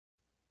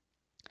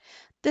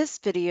This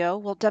video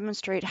will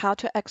demonstrate how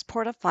to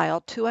export a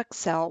file to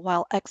Excel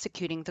while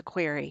executing the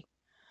query.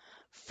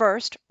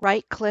 First,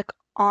 right-click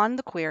on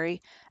the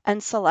query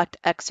and select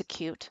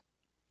Execute.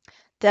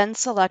 Then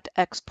select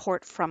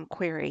Export from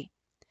Query.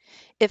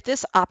 If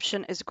this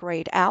option is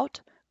grayed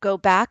out, go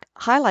back,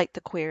 highlight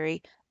the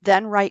query,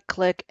 then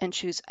right-click and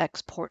choose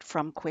Export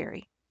from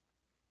Query.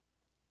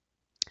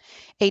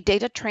 A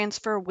data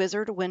transfer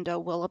wizard window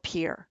will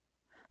appear.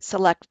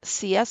 Select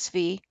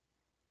CSV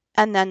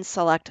and then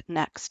select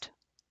Next.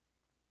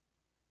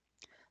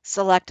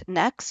 Select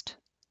Next.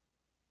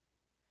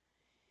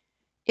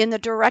 In the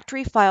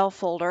directory file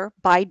folder,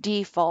 by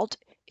default,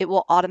 it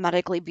will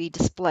automatically be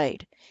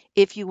displayed.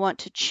 If you want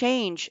to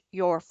change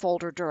your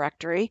folder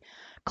directory,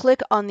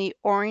 click on the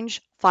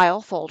orange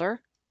file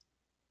folder,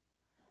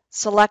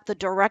 select the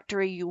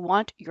directory you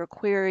want your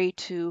query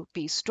to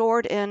be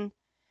stored in,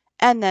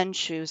 and then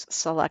choose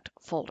Select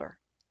Folder.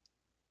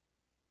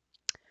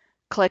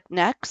 Click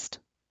Next,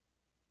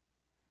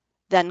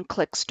 then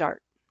click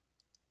Start.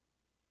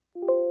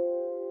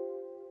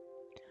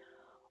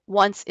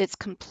 Once it's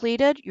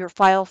completed, your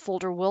file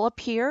folder will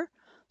appear.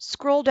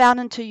 Scroll down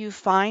until you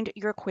find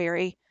your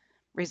query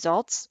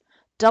results.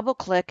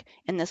 Double-click,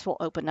 and this will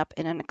open up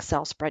in an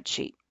Excel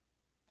spreadsheet.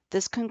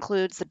 This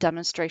concludes the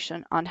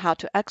demonstration on how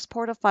to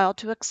export a file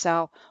to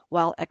Excel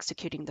while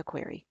executing the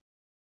query.